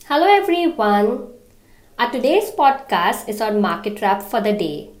Hello everyone. Today's podcast is on market wrap for the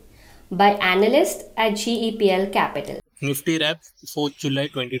day by analyst at GEPL Capital. Nifty wrap 4th July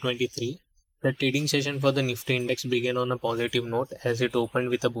 2023. The trading session for the Nifty index began on a positive note as it opened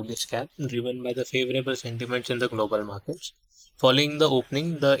with a bullish cap driven by the favorable sentiments in the global markets. Following the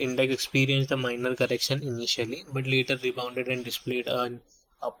opening, the index experienced a minor correction initially but later rebounded and displayed an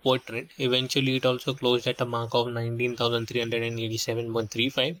upward trend. Eventually, it also closed at a mark of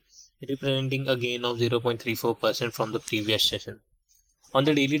 19,387.35, representing a gain of 0.34% from the previous session. On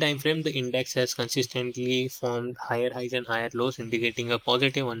the daily time frame, the index has consistently formed higher highs and higher lows, indicating a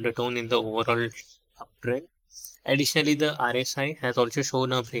positive undertone in the overall uptrend. Additionally, the RSI has also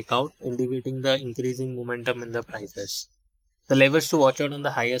shown a breakout, indicating the increasing momentum in the prices. The levels to watch out on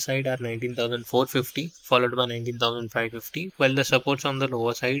the higher side are 19,450 followed by 19,550, while the supports on the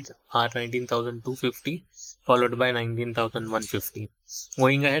lower side are 19,250 followed by 19,150.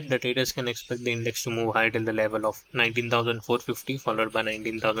 Going ahead, the traders can expect the index to move higher till the level of 19,450 followed by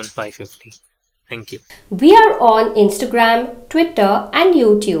 19,550. Thank you. We are on Instagram, Twitter, and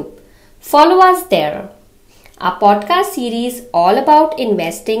YouTube. Follow us there. Our podcast series all about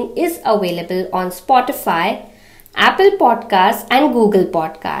investing is available on Spotify, Apple Podcasts, and Google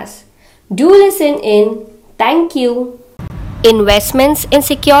Podcasts. Do listen in. Thank you. Investments in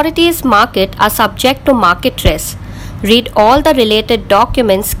securities market are subject to market risk. Read all the related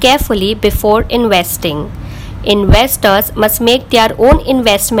documents carefully before investing. Investors must make their own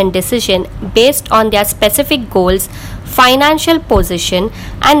investment decision based on their specific goals, financial position,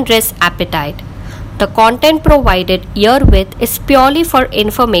 and risk appetite. The content provided herewith is purely for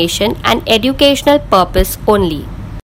information and educational purpose only.